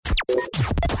You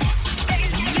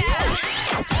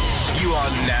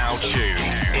are now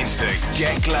tuned into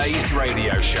Get Glazed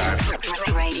Radio Show.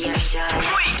 Radio Show. 3,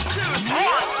 2, 1,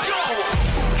 go!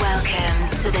 Welcome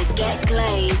to the Get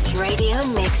Glazed Radio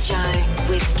Mix Show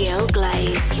with Gil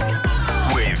Glaze.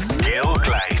 With Gil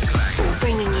Glaze.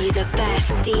 Bringing you the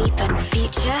best deep and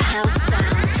future house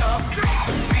sounds.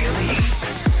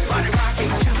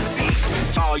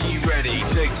 Are you ready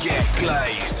to get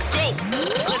glazed? Go!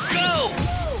 Let's go!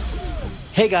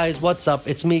 Hey guys, what's up?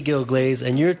 It's me, Gil Glaze,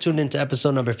 and you're tuned into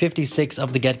episode number 56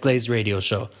 of the Get Glazed Radio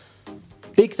Show.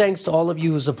 Big thanks to all of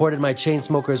you who supported my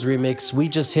Chainsmokers remix. We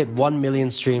just hit 1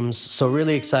 million streams, so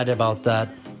really excited about that,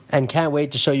 and can't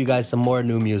wait to show you guys some more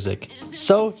new music.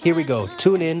 So here we go.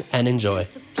 Tune in and enjoy.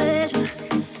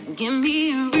 Give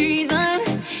me a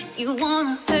reason you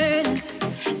wanna hurt us.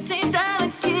 Taste of our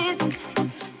kisses,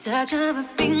 touch of our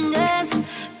fingers,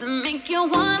 to make you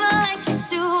wanna like you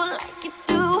do.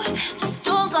 Just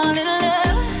don't call it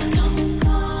love. Don't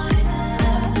call it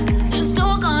love. Just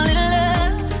don't call it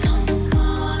love. Don't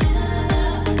call it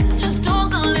love. Just don't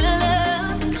call it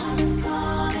love. Don't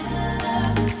call it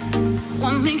love.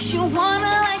 What makes you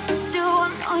wanna like you do? I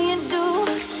know you do.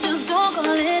 Just don't call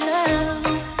it love.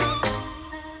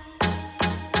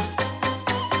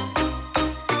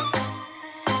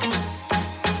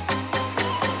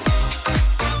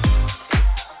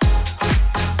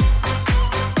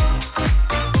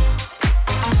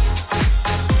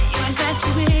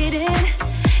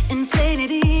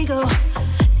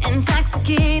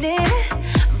 Intoxicated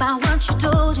by what she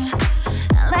told you.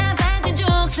 Laugh at your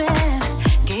jokes and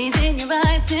gaze in your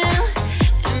eyes till it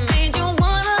made you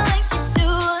wanna like you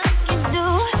do.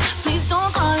 Please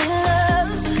don't call it love.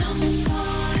 Don't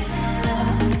call it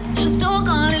love. Just don't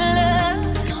call it love.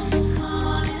 Don't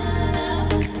call it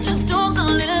love. Just don't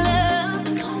call it love.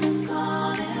 Don't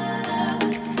call it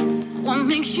love. What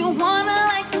makes you wanna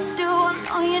like you do? I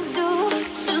know you do.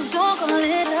 Just don't call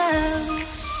it love.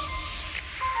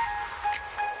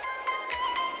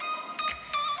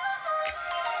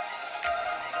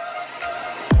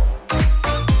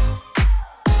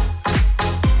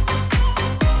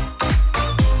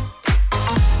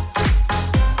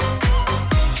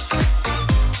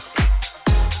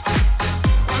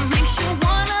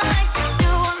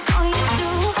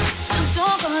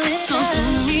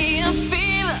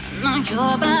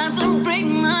 You're about to break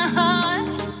my heart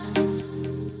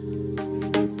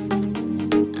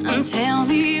and tell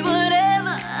me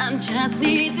whatever. I just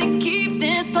need to keep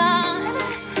this part.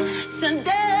 So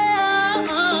down.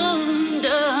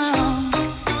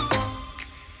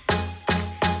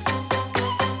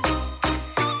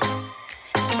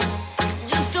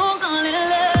 Just don't call it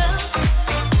love.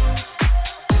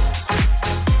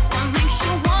 What makes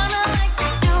you wanna like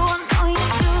you do? I know you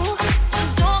do.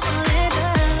 Just don't call it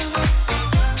love.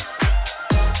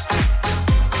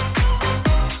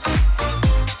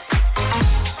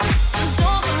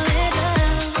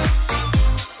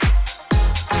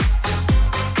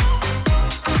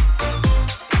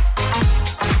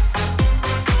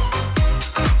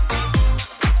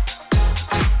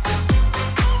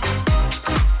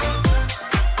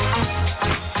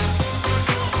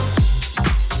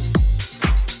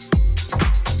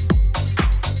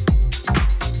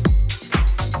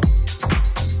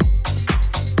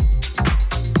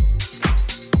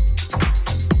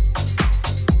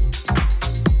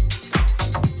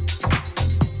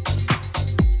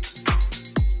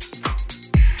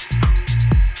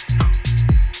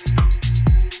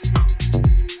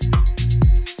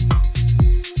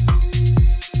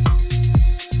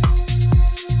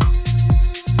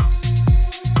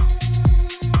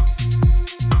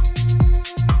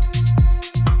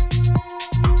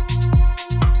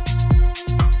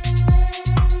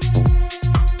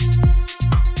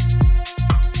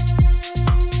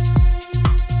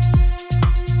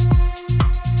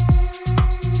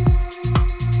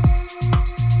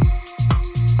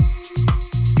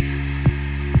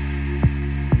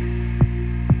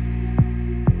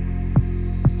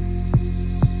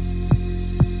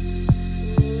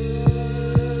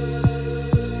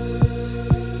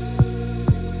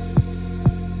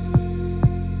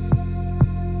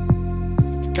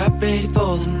 ready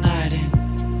for the night in.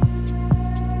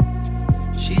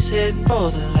 She's heading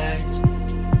for the lights,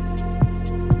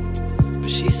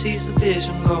 but she sees the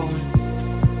vision going,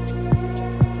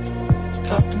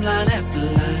 cupping line after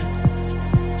line.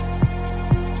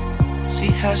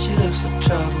 See how she looks like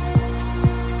trouble,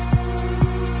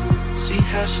 see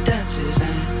how she dances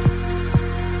and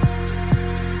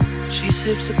she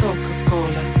sips the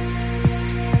Coca-Cola.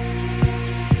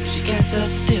 She can't tell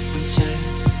the difference, and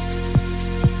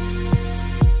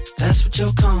that's what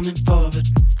you're coming for, but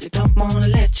they don't wanna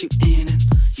let you in and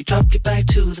you drop your back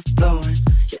to the floor and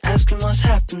you're asking what's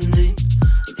happening.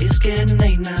 It's getting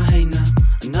late now, hey now,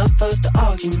 enough of the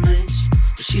arguments.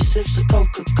 But she sips the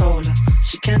Coca-Cola,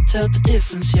 she can't tell the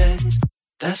difference yet.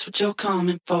 That's what you're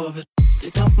coming for, but they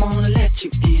don't wanna let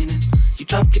you in and you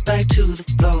drop your back to the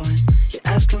floor and you're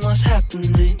asking what's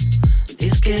happening.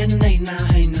 It's getting late now,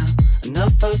 hey now,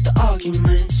 enough of the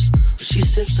arguments. But she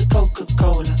sips the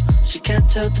Coca-Cola, she can't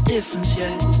tell the difference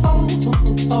yet.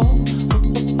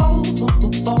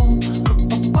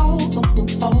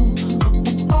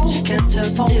 She can't tell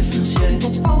the difference yet.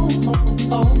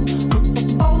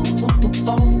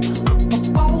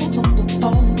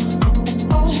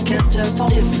 She can't tell the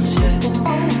difference yet.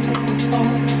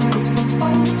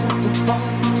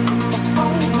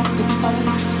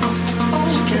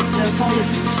 She can't tell the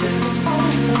difference yet.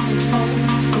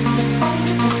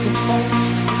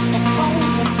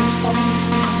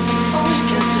 She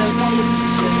can't tell the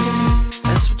difference yet.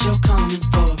 That's what you're coming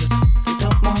for, but they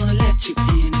don't wanna let you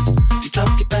in. You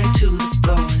drop your back to the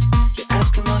floor and you're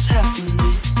asking what's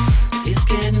happening. It's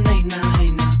getting late now,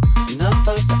 hey now, enough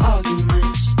of the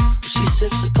arguments. But she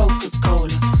sips the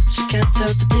Coca-Cola, she can't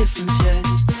tell the difference yet.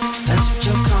 That's what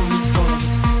you're coming for, but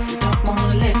they don't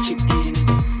wanna let you in.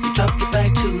 You drop your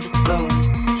back to the floor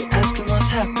and you're asking what's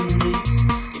happening.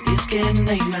 It's getting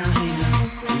late now, hey now,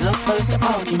 enough of the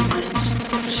arguments.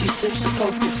 But she sips the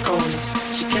Coca-Cola,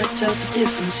 she can't tell the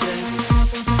difference yet.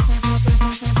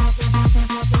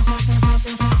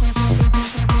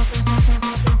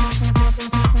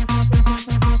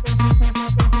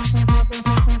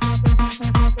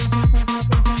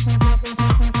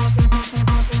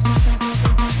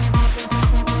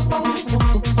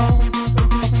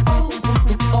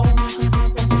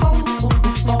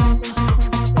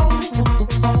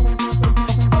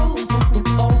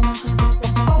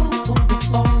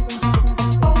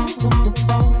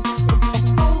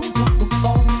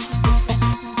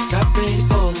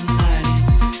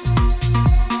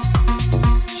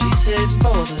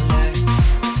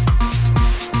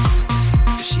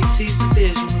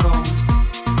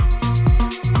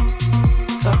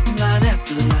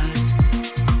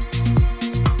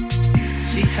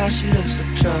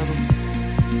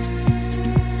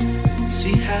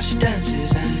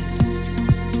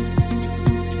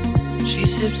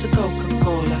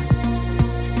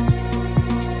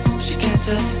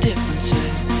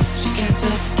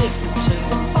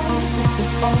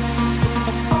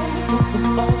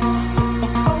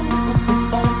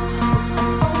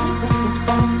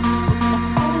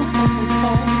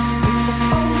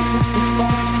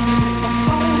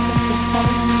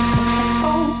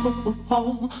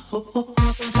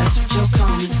 That's what you're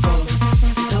coming for.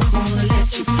 They don't wanna let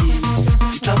you in.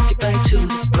 You drop your back to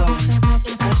the floor and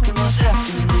you're asking what's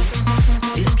happening.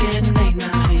 It's getting late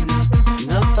now, hey now,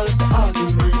 enough of the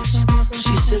arguments.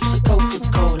 She sips the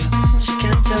Coca-Cola, she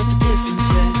can't tell the difference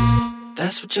yet.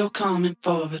 That's what you're coming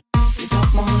for, but they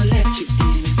don't wanna let you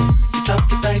in. You drop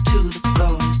your back to the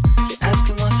floor and you're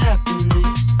asking what's happening.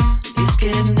 It's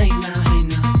getting late now, hey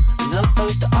now, enough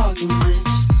of the arguments.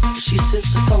 She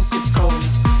sips the Coca-Cola,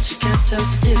 she can't tell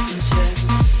the difference yet.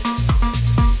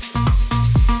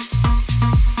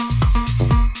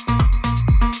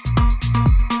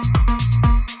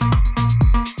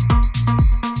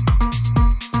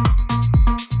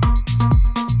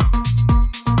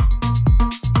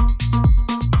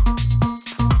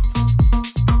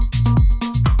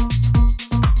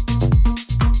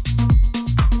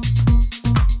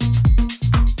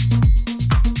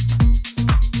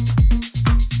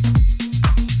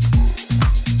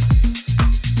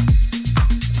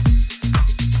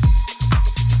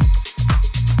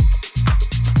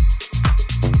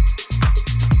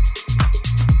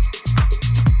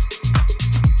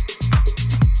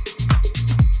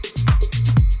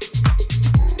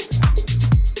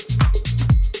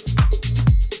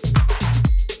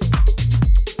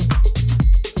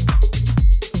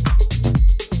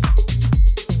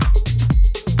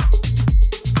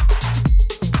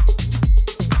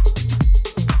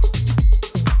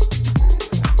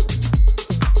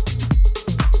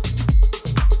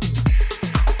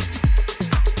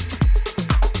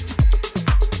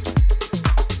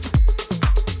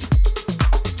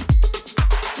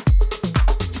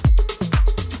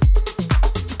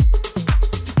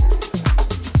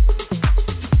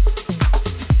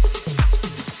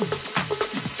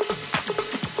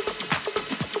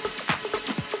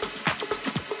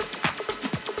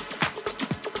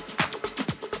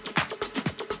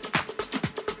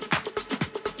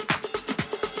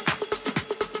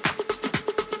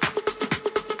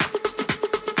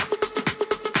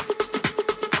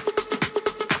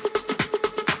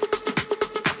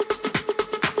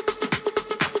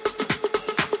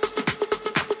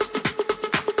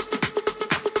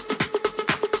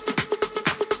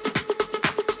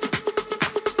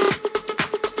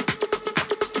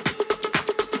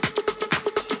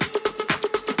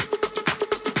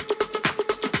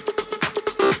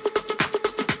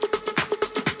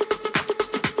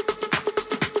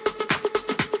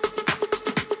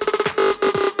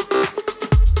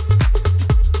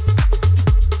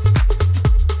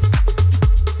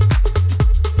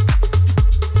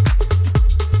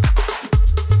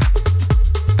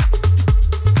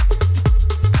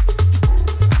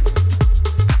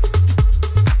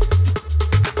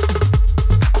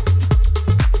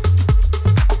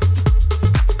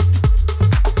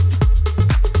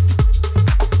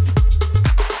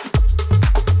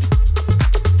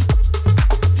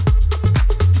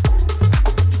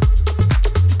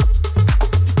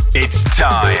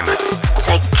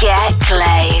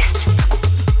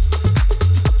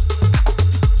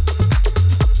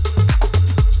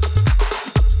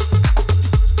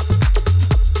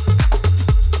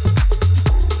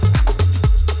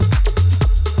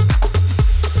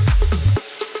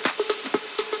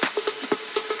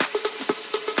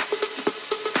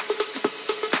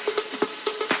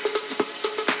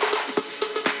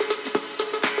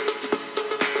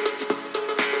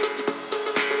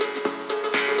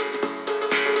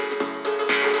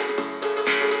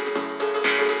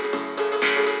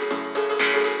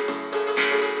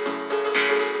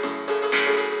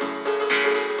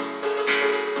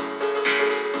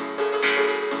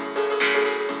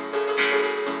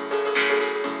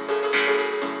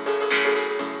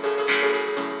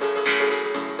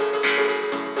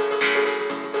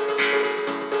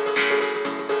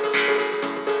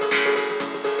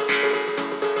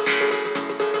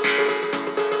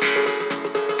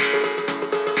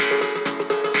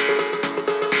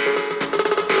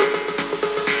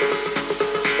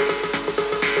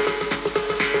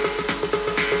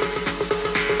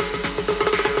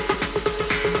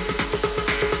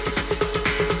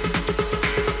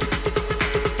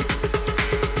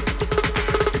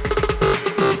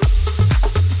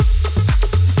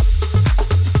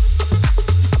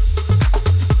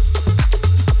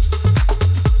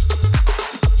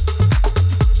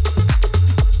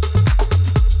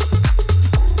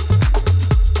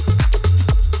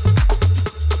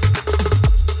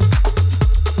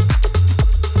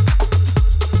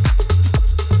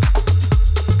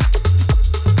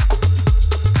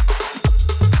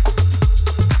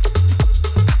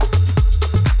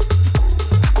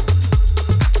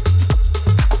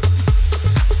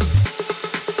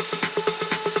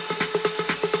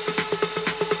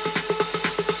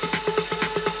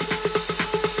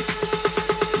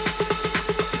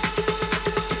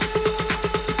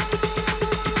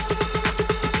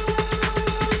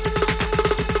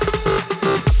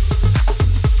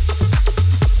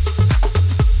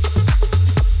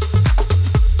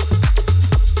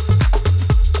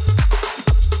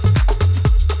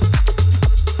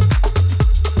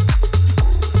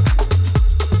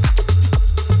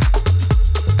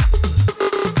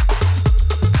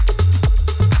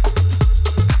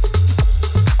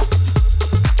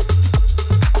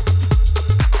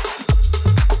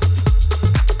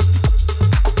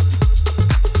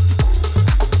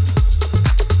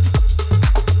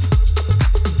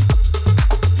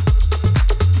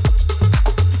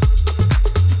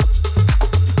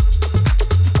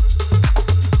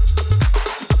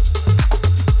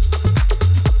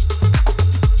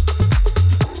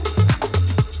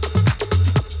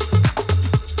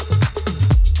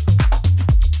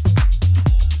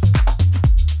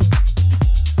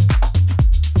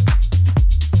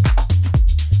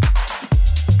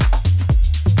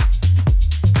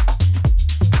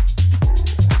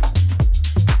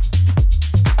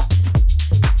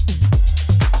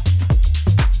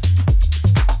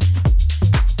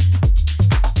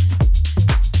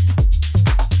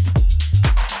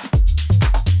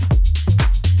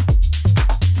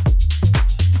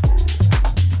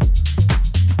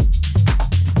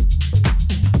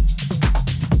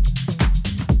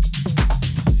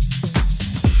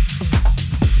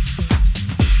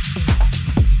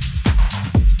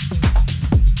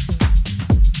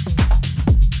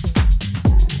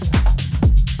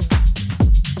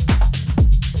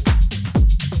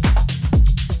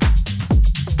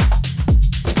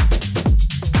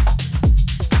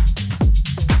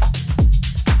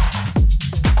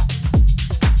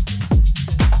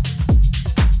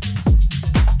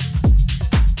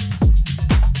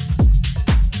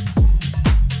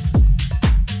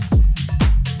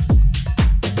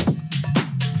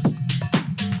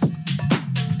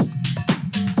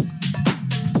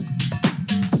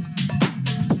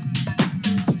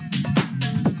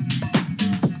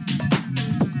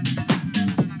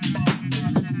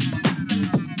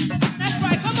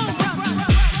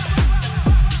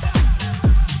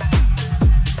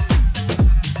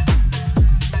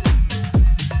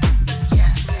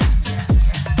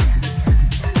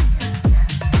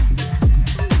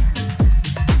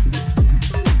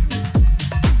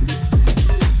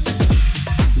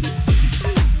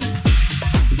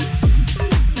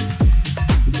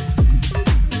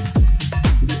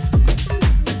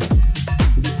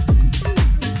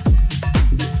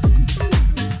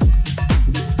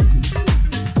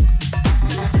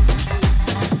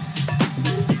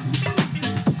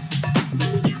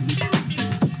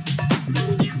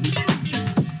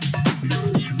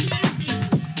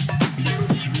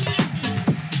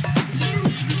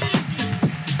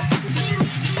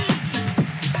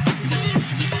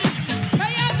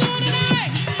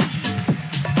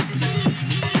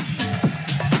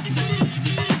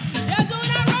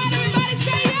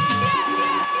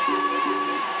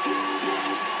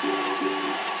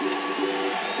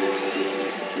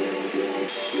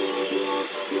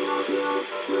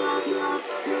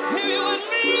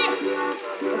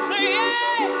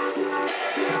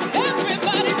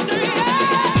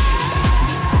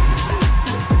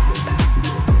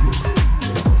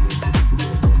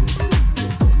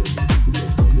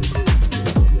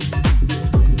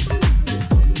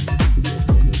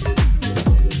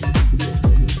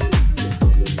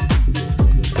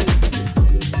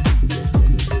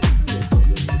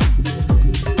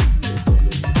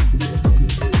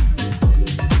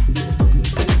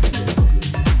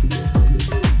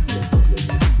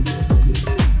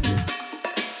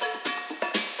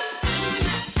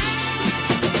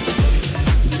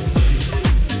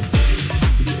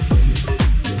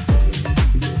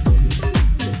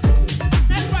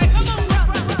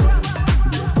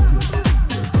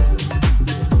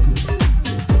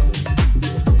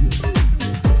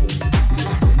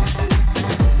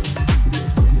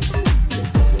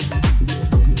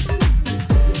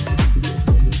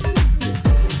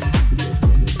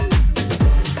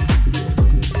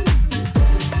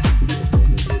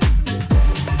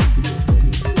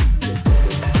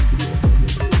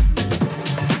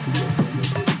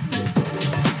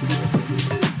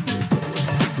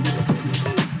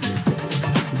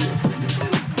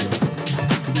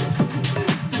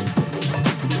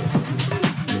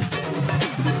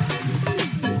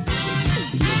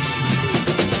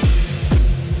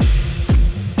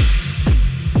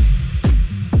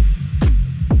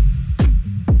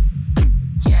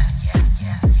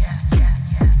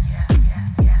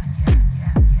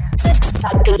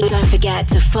 forget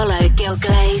to follow Gil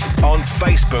Glaze on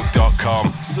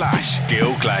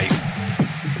facebook.com/Gil Glaze.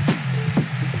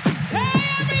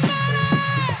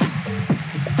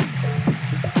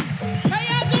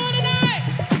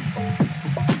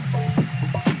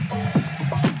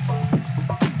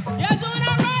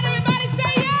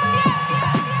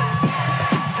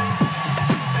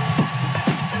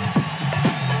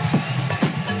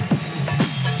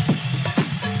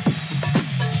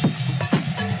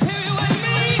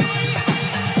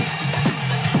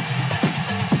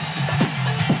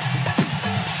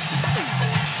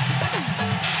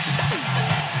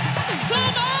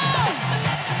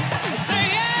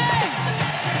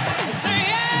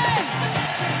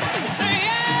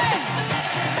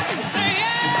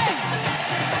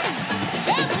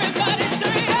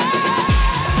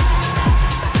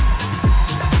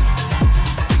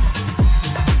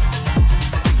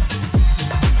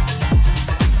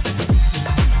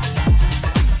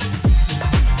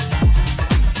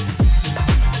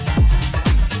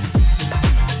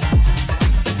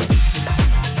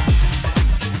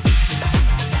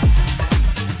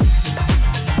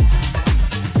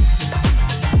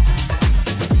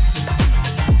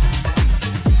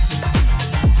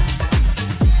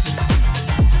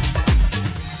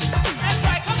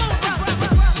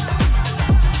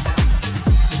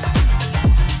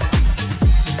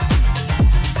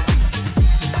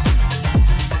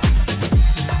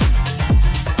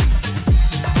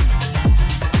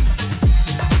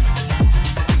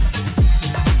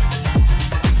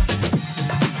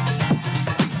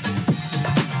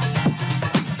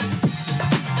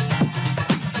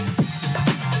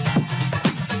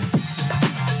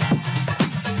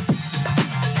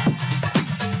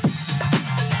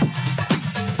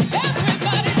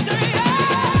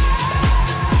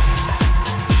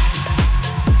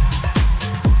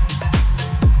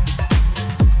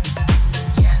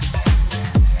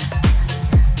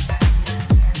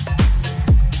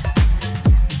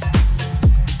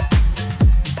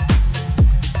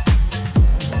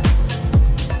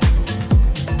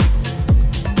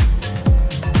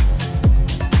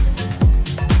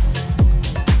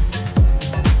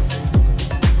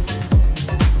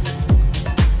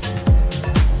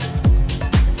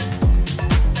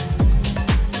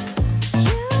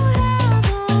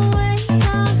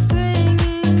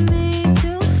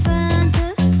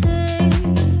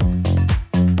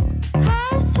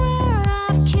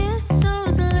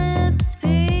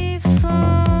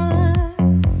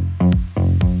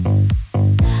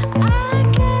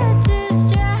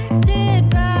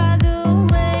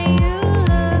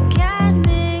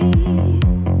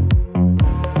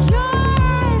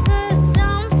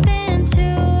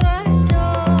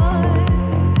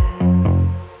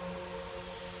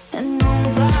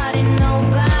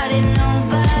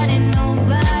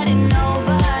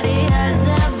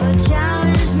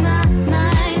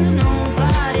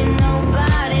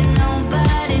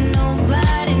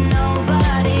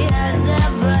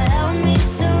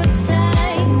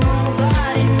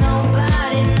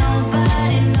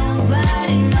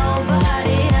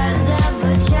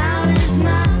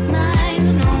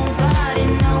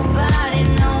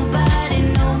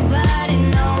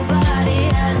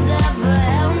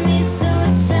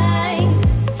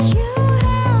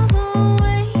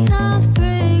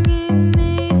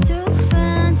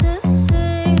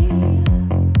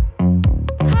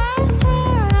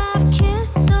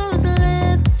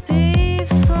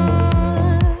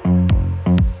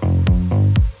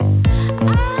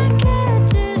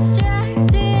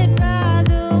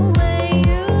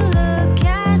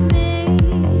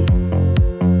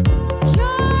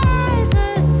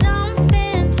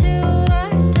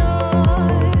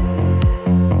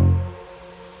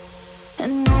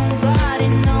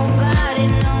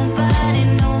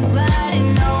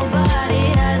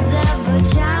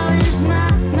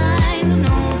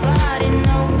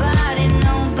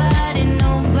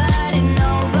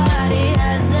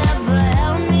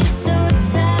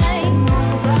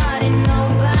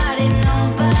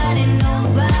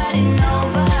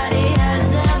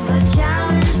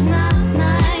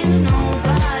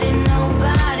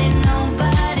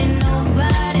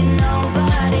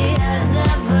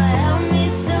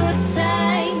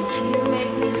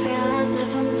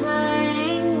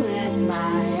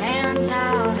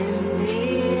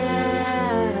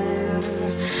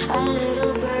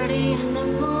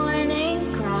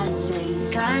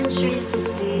 countries to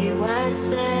see what's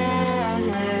there.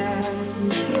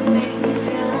 You make me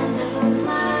feel as if I'm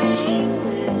flying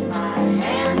with my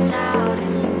hands out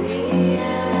in the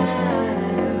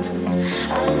air.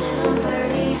 A little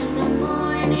birdie in the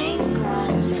morning,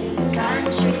 crossing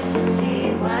countries to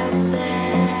see what's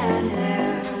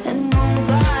there. And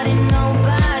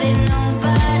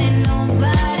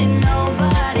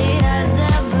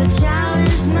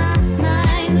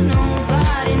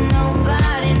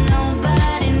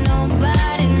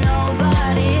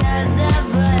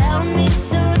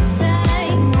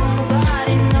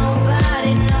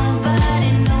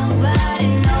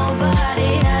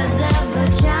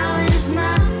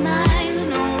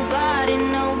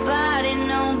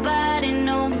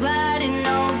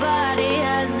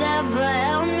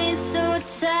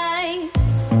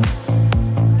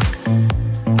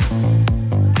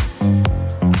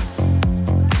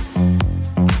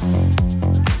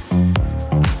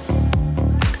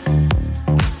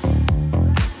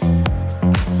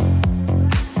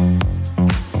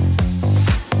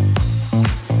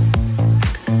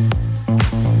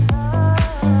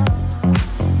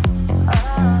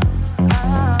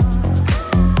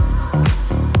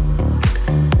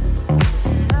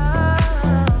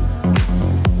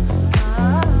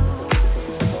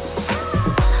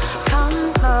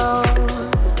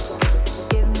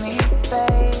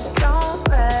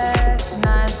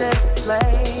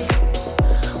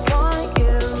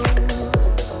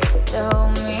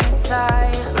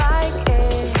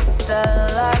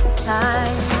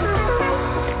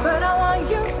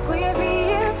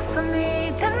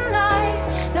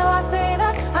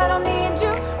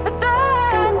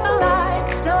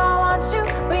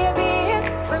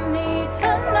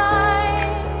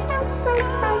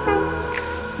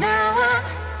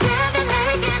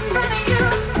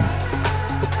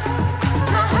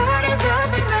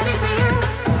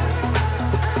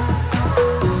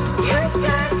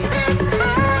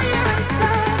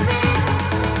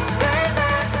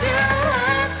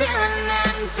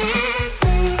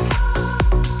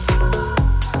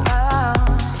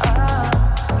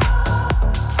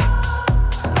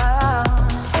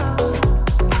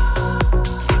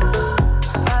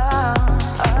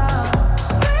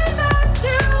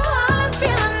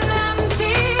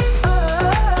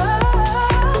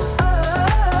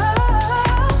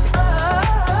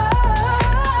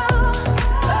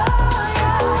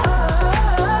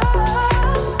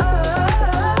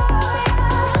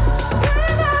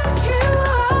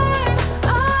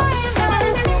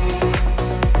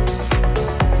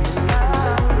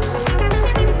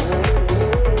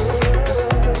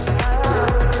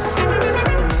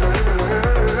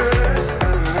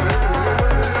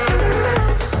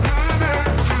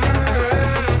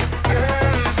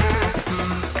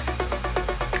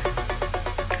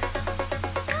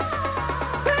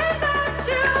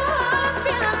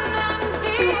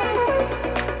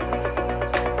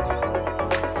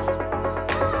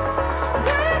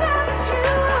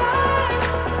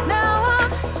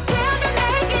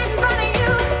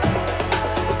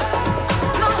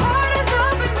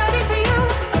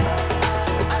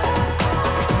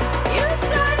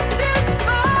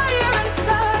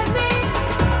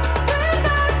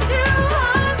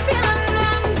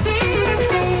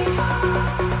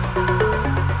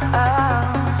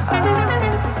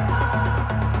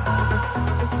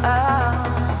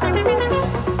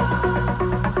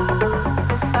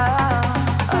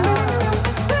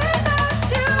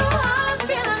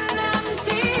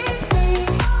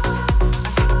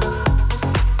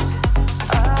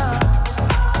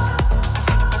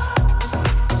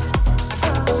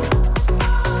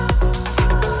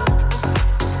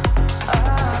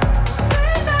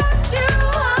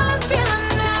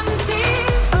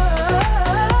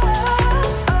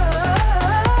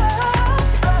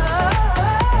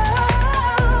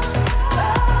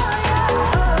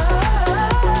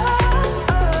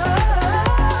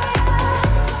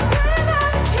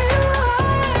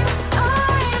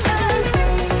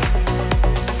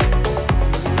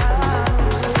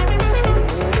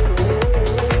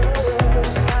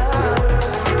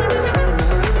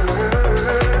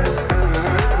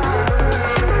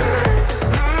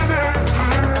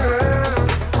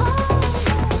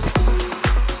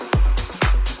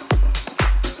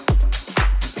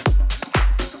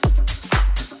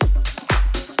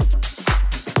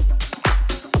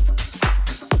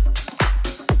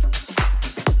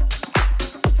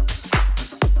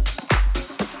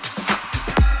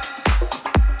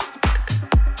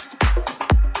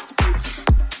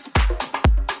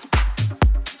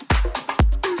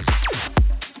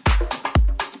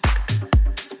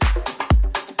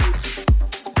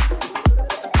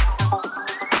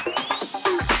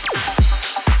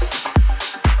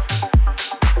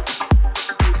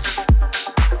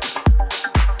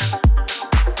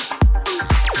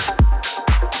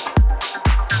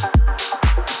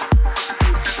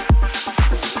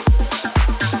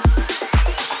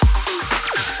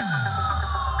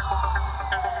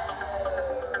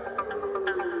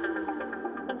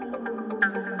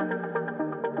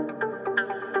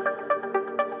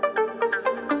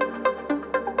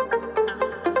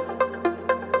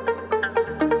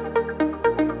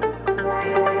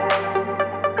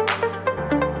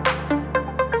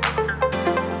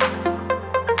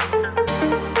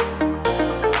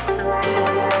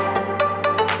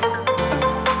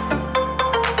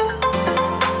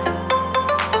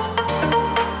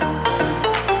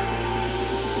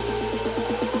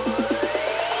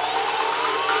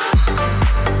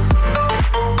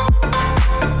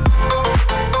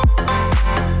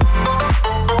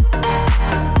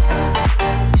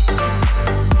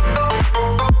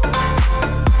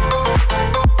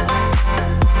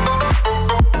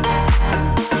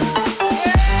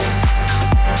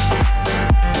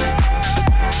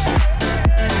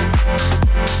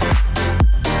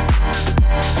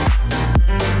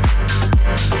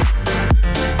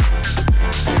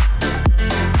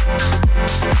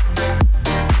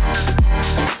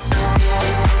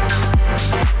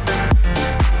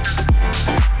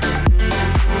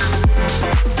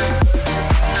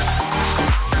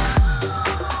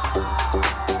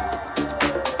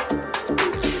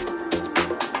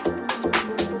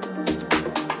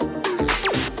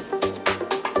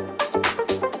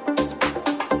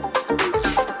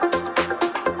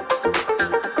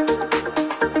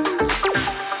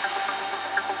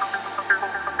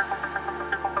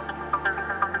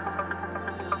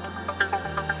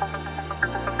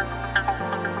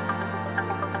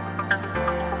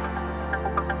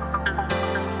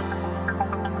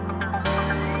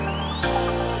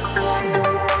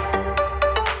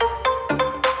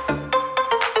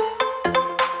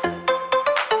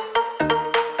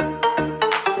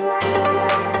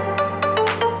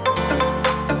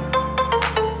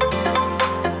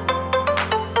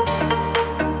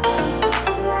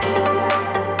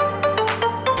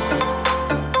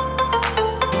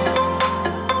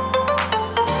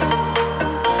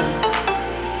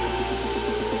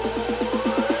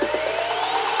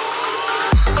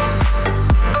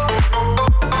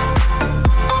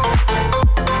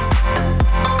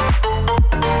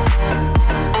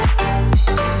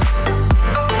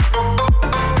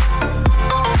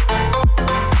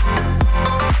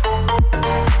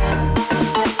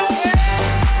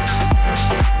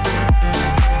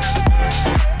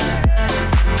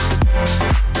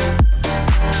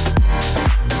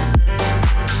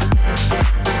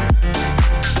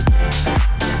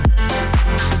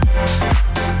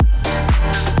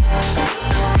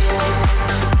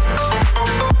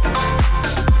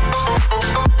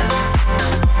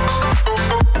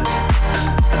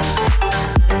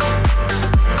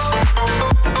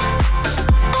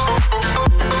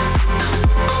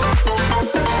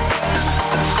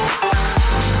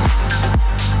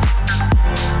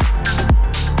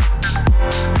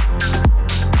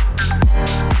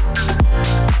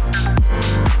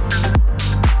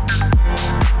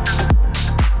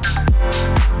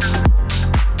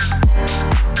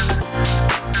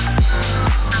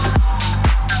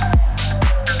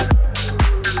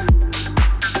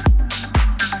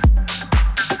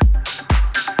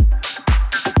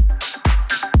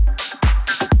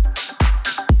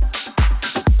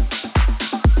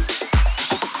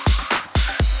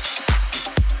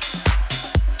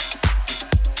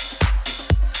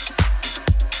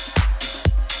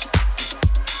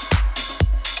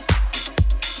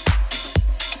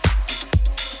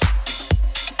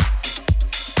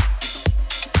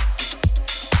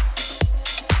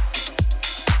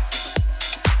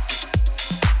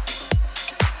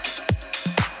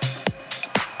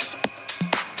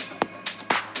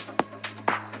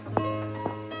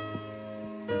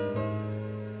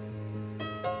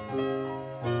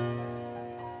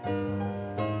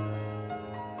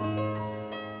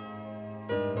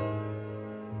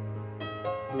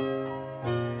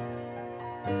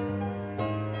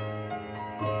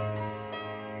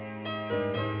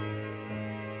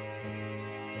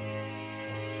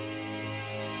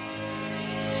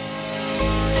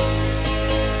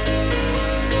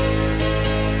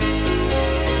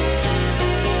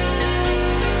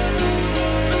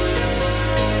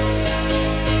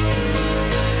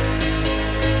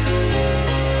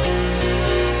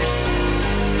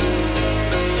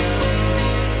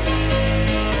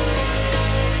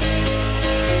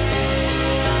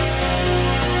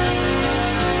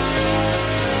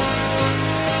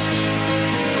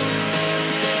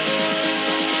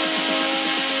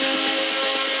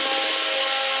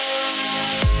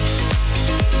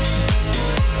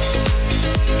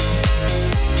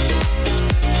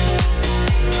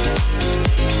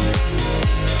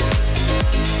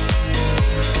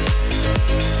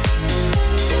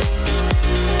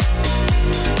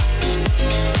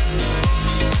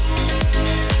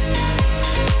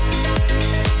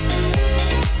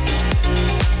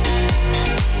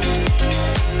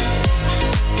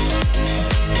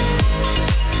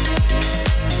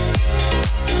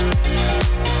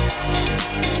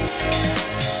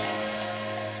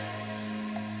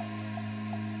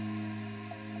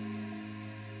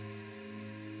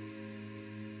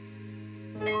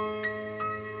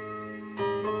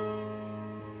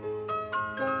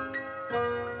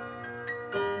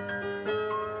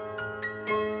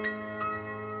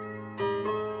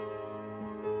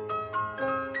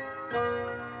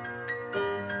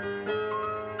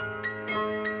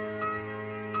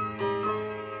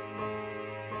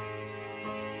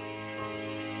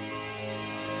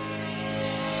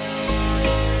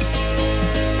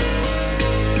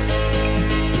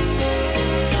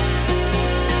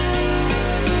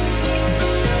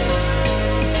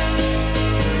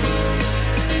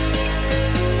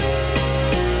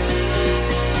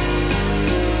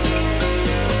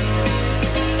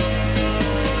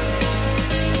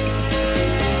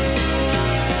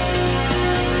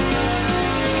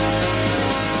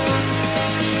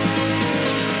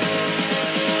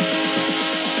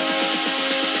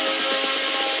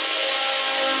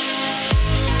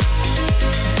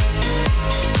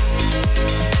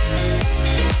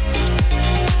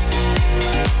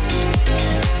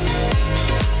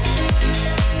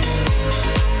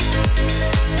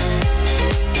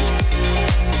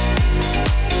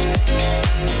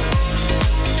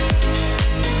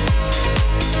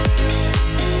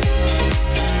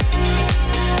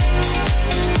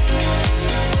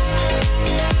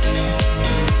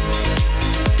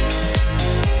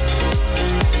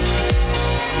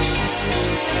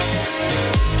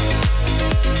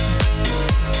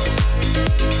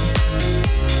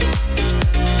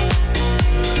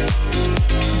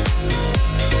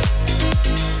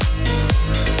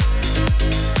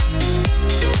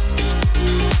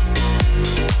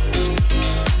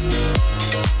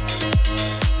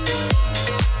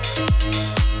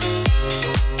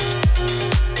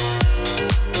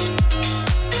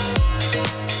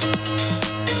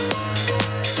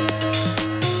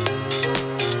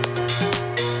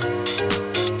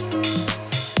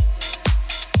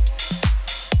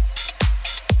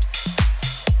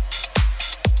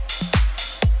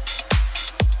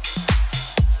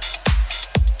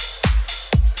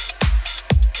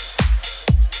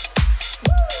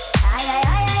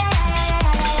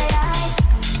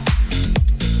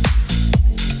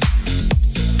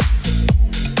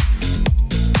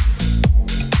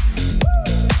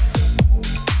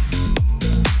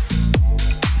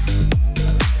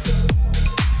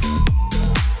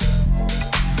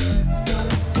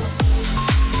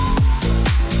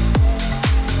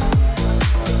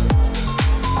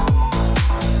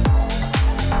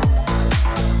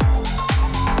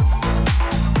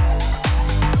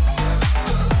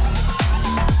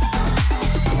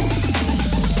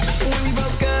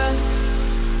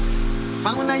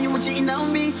cheating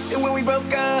on me, and when we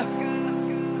broke up,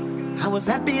 I was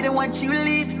happy to watch you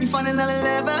leave. You found another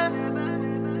lover.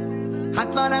 I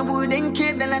thought I wouldn't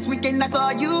care. Then last weekend I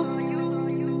saw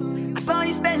you. I saw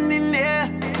you standing there,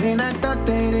 and I thought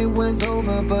that it was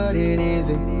over, but it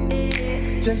isn't.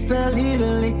 Just a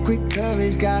little liquid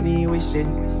courage got me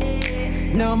wishing.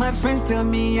 Now my friends tell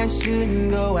me I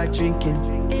shouldn't go out drinking,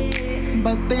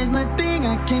 but there's nothing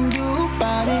I can do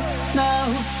about it now.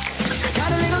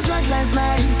 Got a little drunk last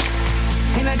night,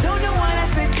 and I don't know what I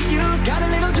said to you. Got a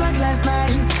little drunk last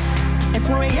night, at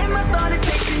 4 a.m. I started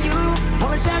texting you. All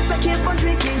the shots I kept on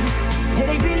drinking, yeah,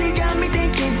 they really got me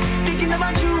thinking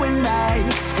about you and I.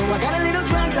 So I got a little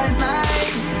drunk last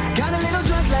night. Got a little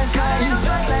drunk last night.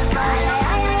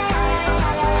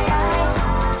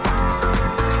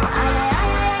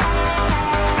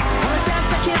 All the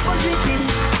shots I kept on drinking,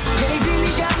 yeah, they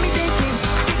really got me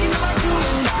thinking about you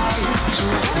and I. So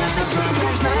I got a little drunk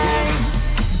last night.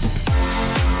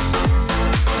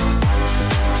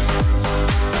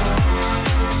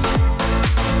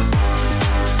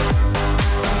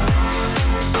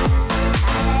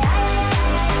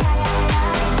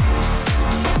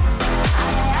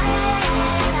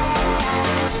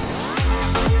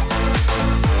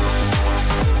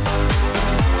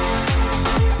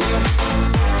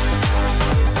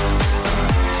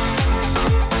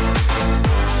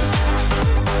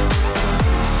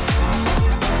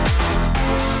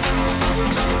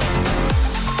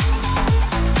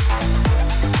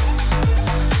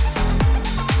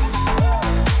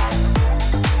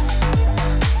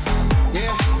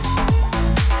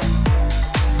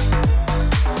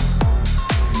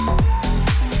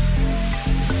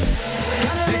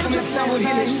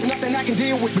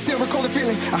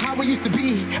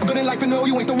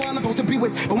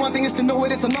 But one thing is to know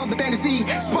it, it's another fantasy.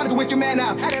 Spotted with your man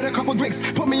out, added a couple drinks,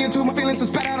 put me into my feelings and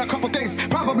spat out a couple things.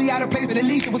 Probably out of place, but at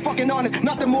least it was fucking honest.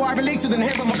 Nothing more I relate to than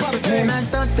hearing my brother say. And I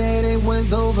thought that it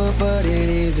was over, but it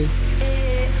isn't.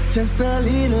 Just a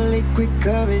little liquid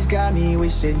courage got me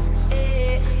wishing.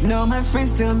 No, my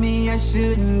friends tell me I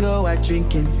shouldn't go out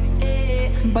drinking,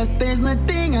 but there's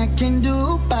nothing I can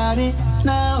do about it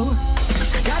now.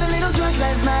 Got a little drunk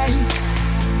last night,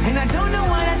 and I don't know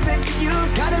what I said to you.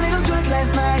 Got a little drunk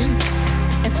last night,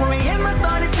 at 4 a.m. I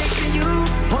started texting you.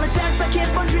 All the shots I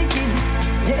kept on drinking,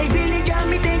 yeah, they really got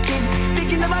me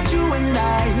thinking about you and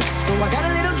I. So I got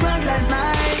a little drunk last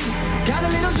night. Got a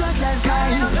little drunk last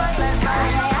night.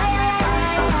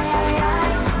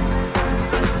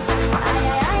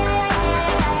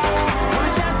 All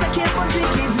the shots I kept on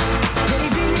drinking, yeah, they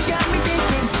really got me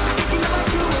thinking about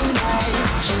you and I.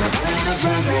 So I got a little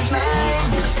drunk last night.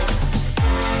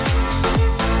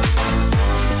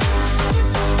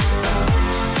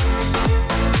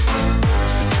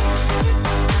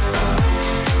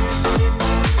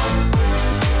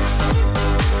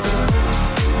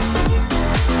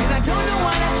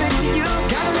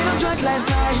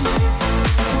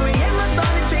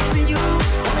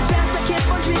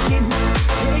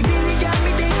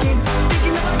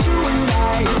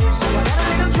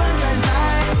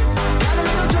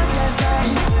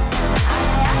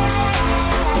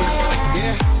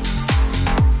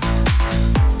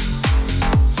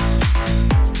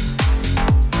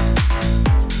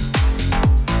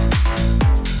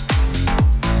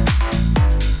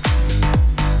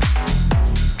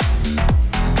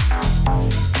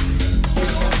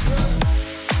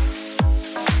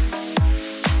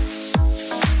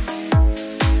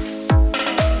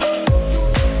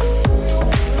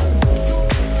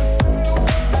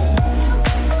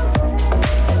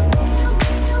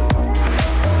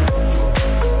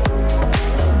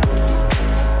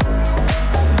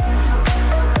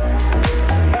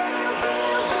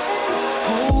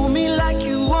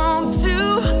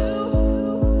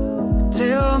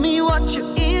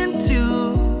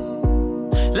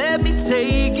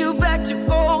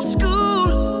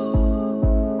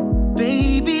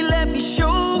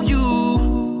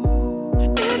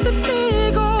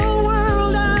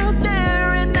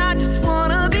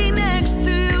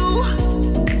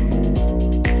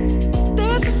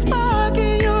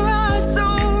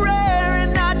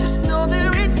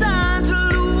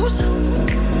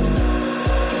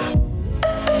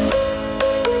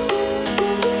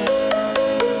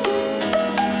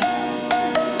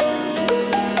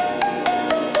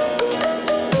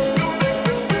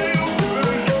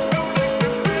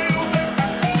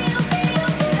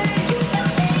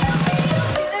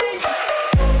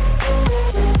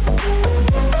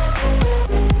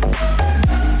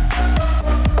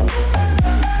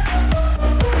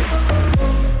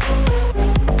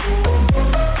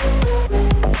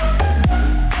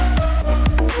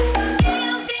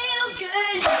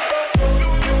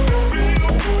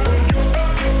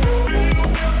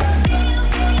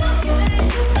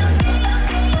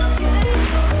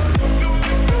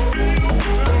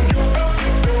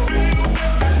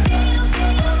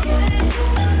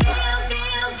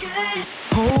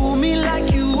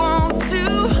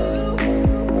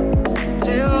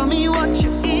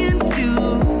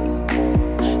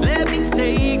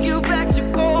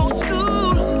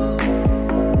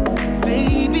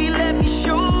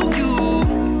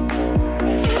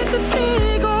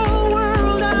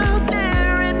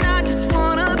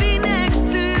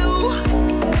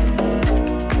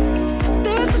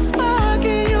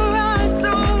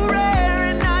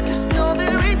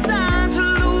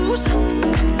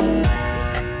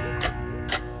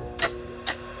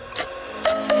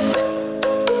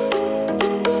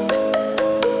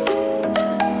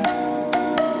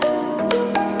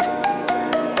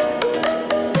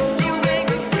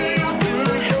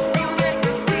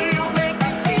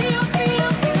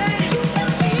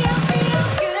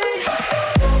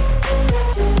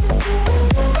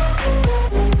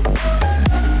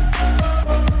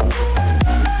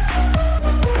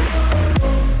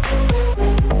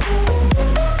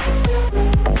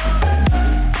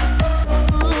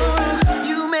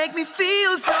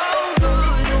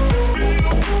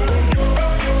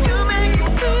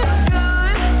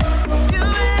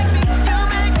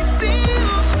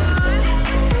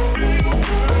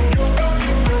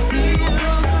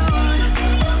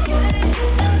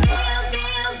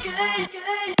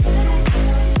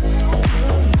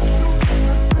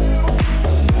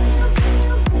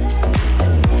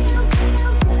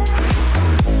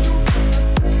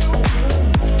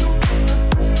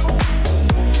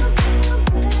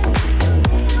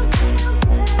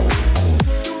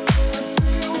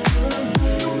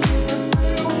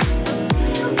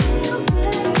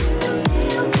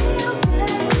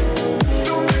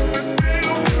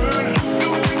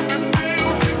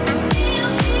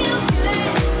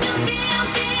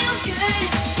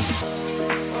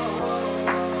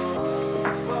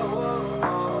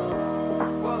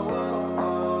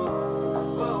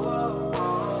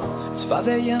 5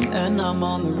 a.m. and I'm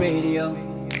on the radio.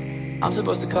 I'm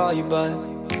supposed to call you, but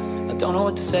I don't know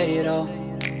what to say at all.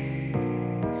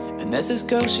 And there's this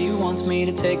girl, she wants me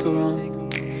to take her home.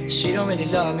 She don't really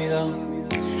love me though.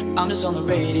 I'm just on the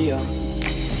radio.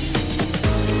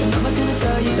 And I'm not gonna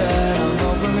tell you that I'm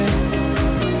over it,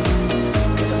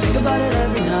 'cause I think about it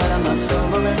every night, I'm not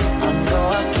sobering. I know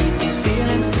I keep these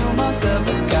feelings to myself,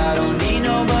 like I don't need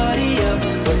nobody else.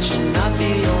 But you're not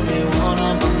the only one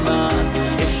on my mind.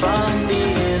 If I'm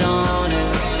being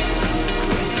honest,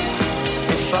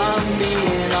 if I'm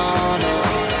being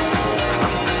honest,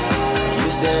 you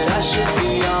said I should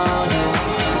be honest,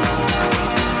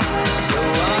 so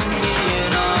I'm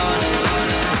being honest.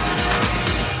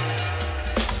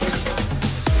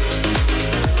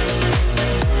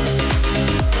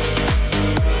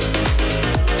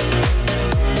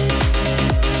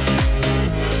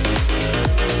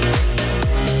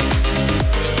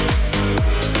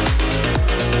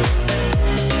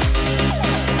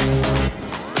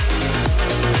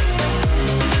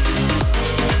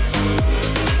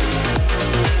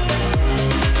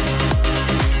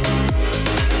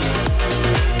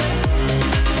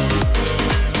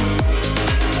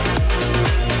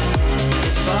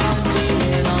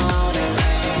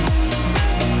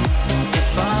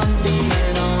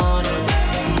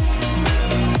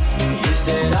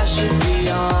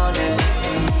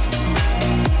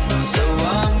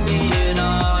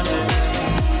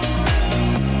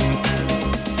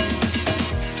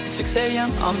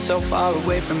 I'm so far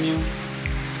away from you.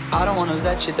 I don't wanna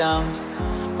let you down,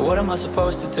 but what am I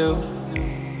supposed to do?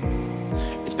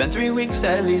 It's been 3 weeks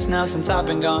at least now since I've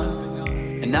been gone,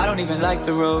 and I don't even like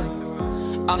the road.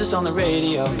 I'm just on the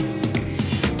radio.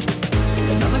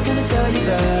 And I'm not gonna tell you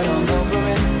that I'm over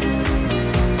it,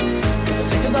 'cause I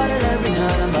think about it every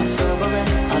night, I'm not sobering.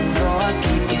 I know I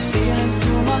keep these feelings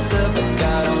to myself, like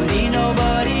I don't need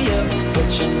nobody else. But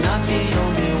you're not the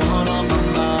only one on my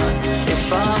mind. If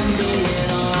I'm being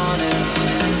honest,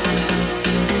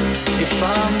 if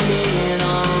I'm being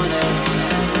honest,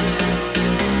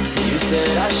 you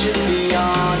said I should be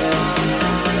honest,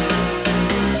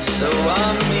 so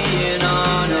I'm being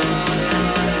honest.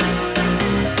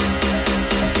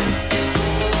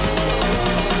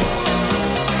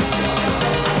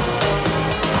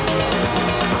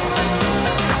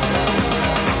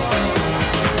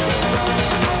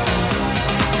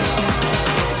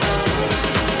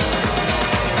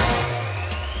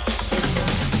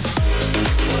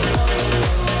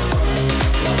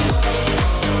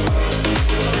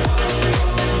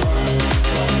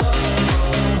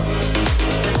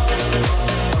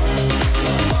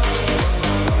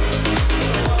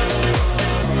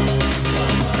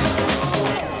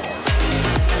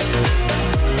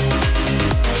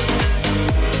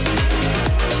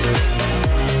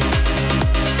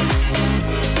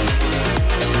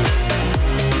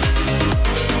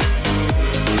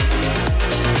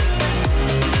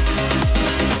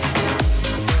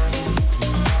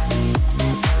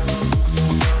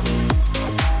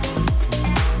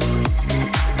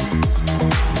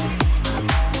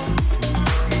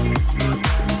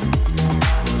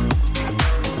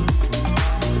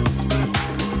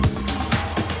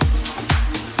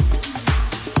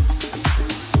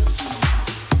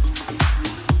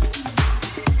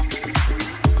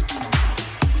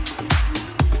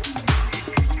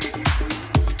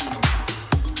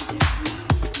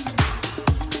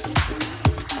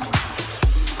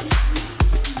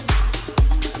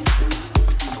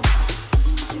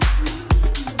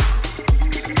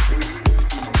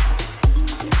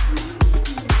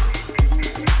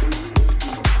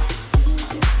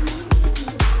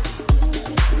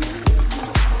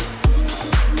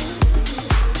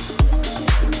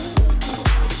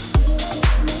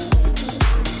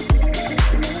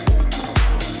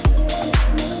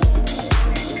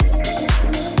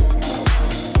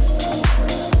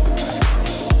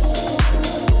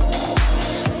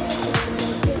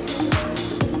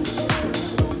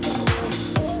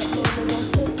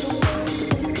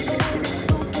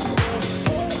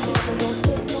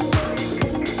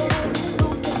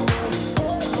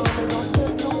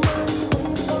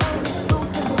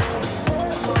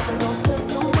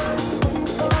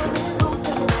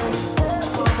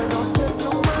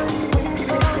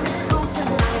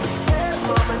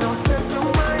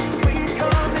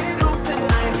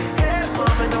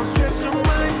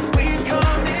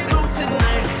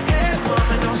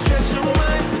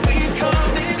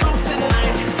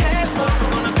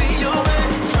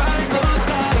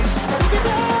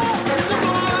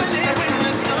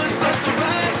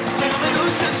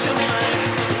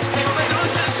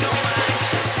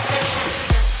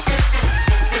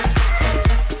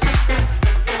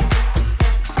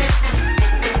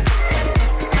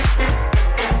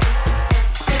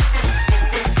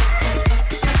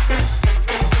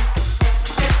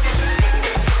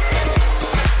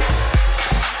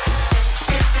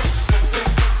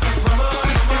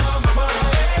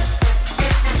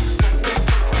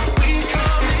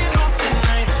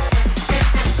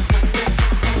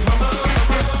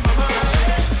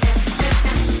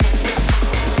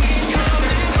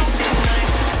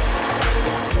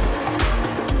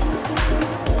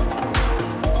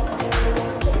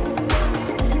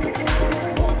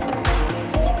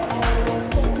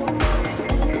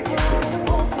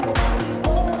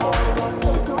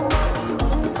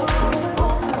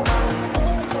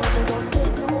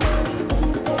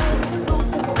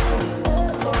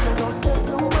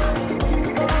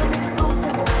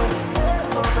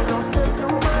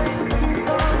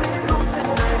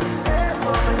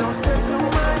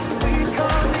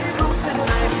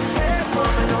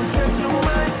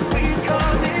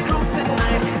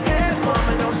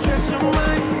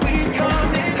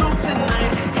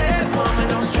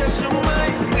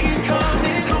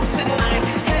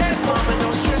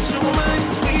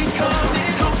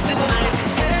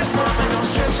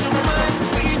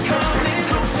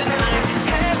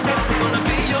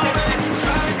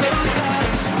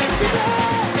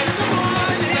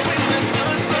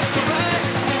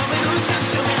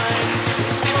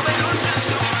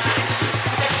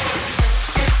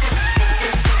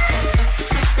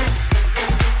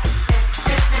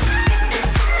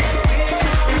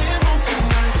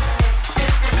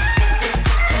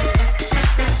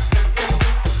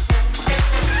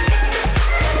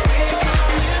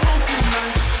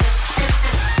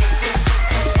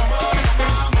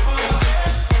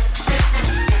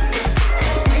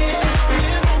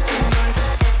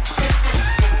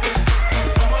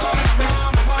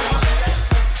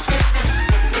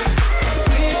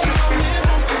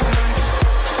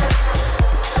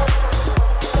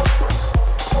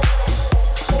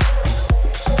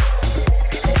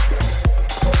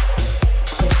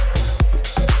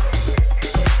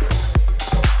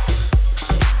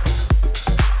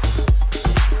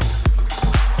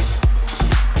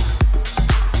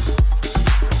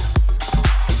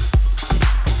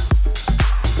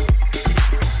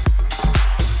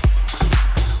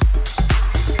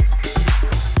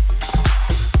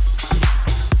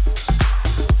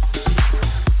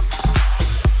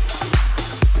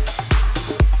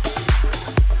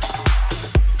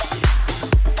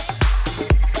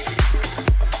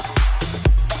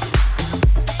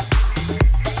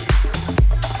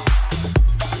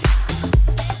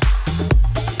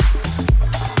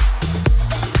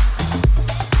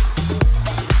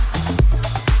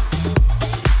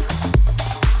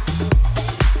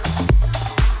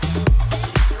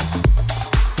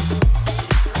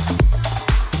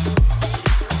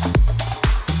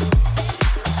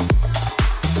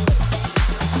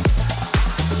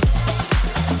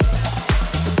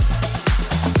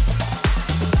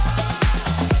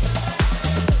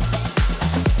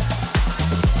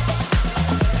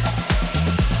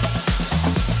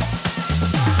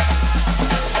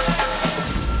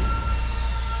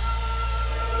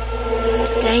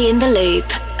 loop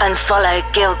and follow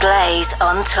Gil Glaze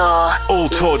on tour. All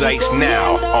tour dates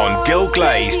now on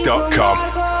gilglaze.com.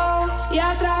 Y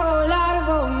a trago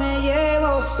largo me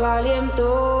llevo su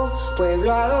aliento,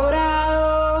 pueblo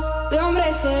adorado, de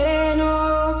hombre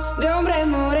sereno, de hombre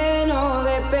moreno,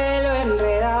 de pelo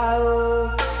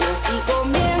enredado. Nací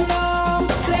con viento,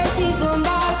 crecí con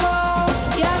barco,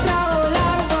 y a trago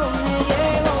largo me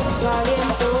llevo su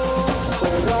aliento,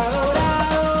 pueblo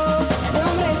adorado, de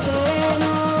hombre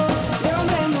sereno, de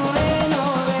hombre moreno,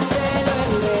 de pelo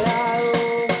enredado.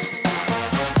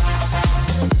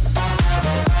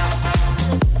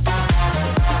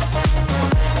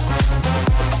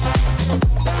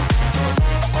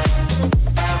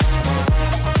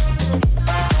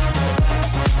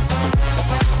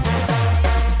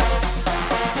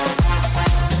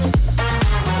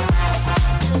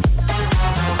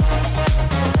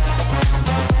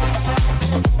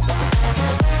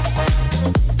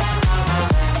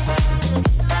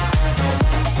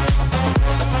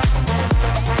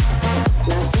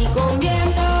 Nací con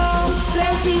viento,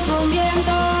 crecí con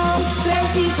viento,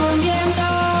 crecí con viento,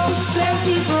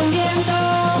 crecí con viento,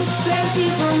 crecí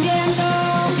con viento,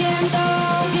 viento,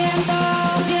 viento,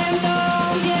 viento,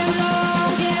 viento,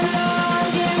 viento,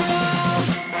 viento.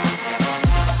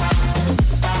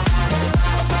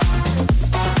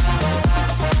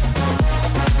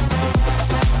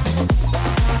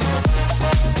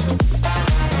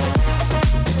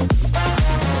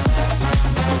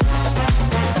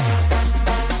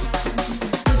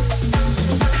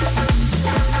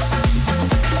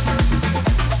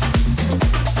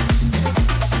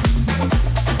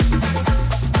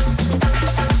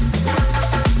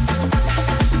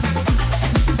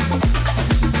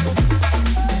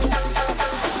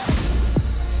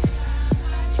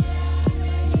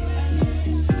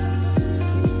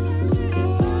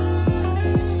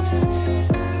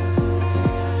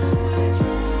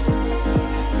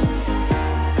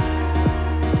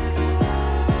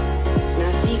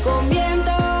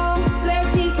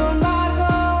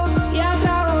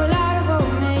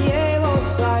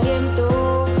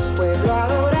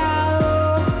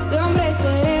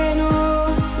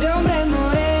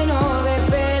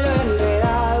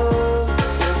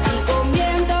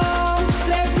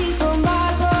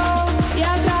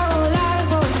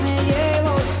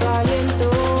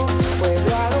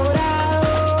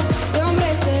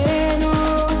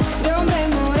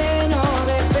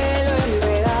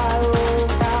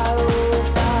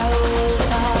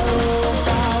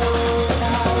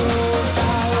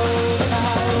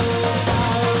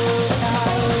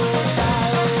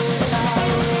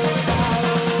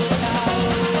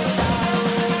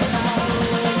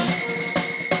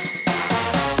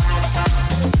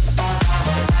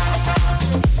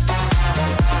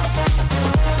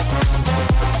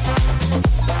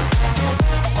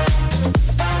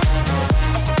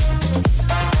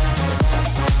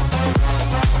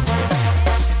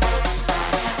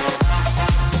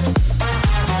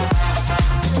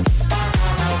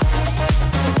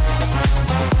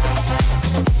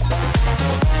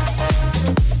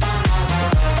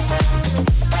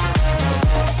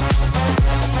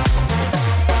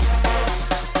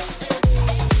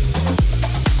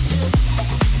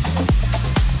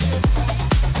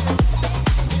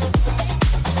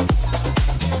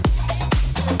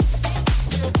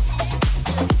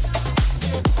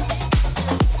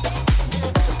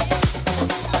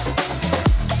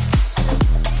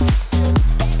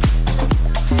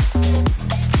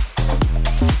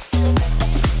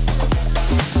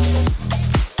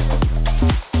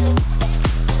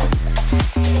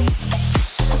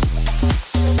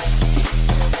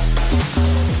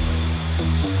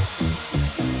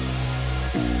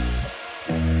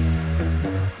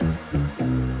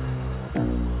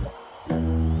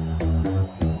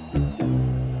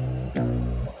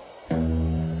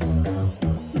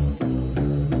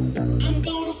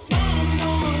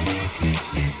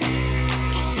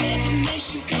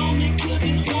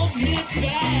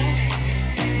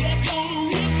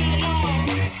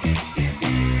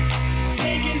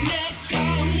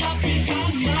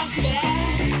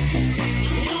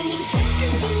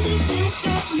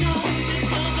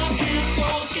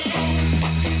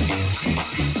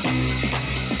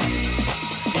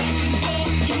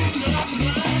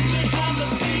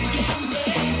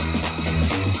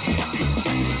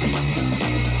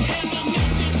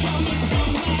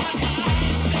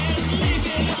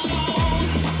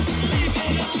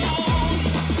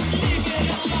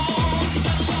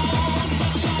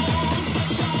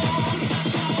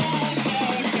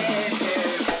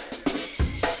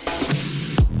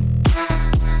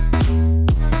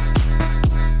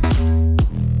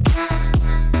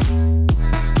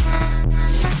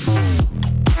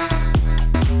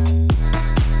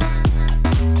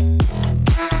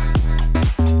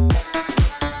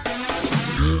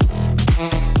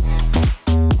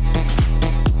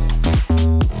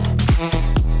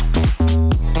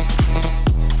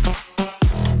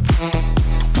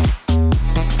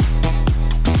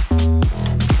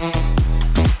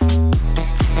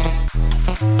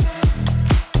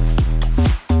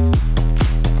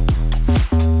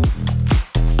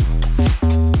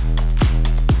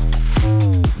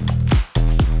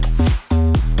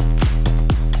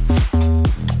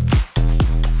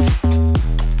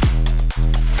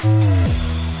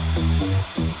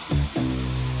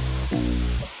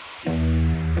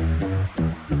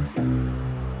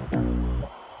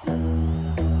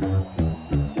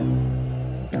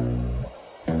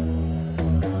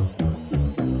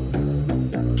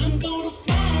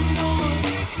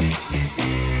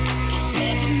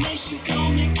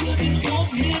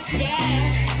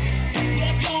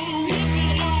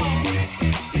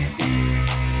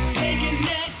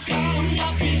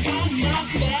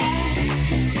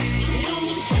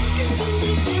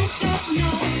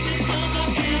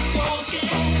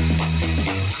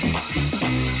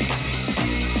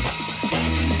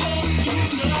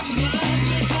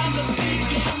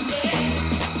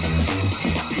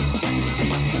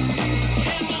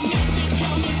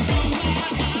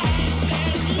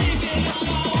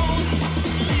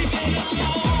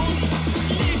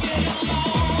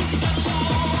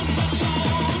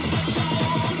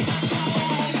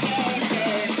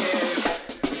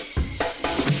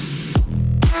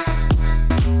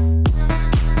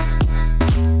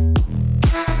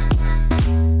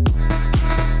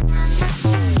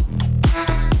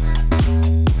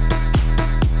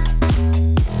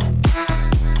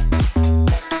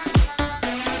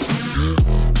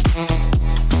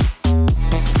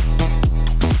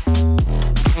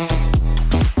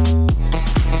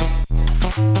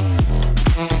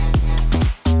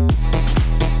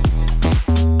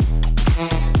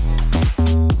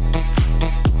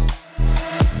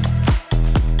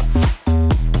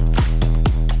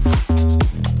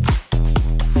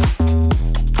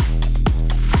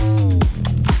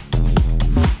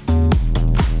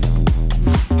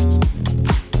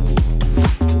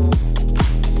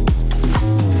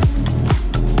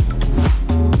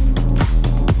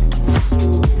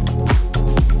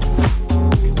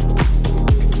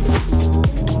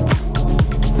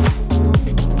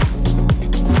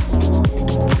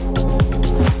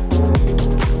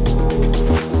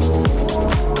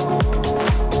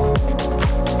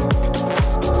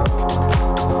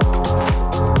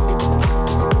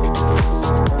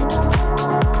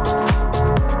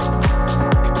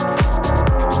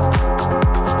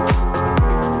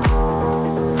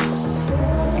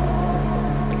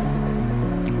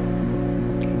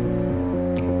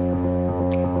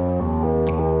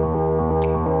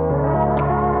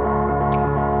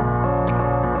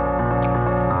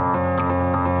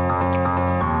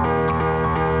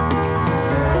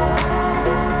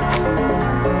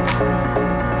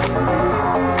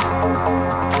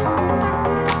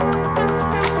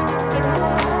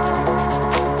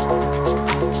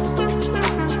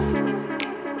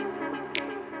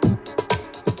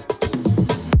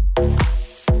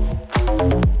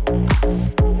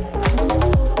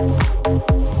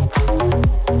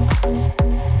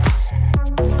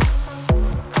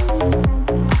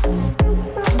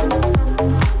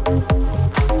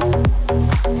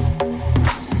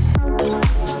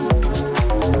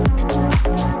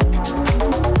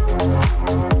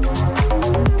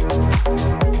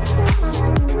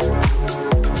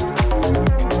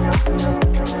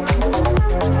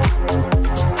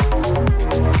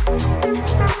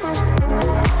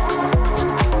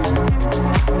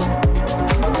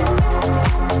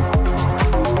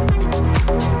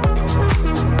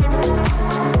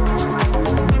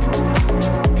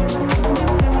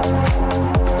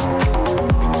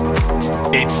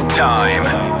 time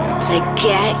to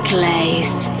get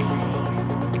glazed.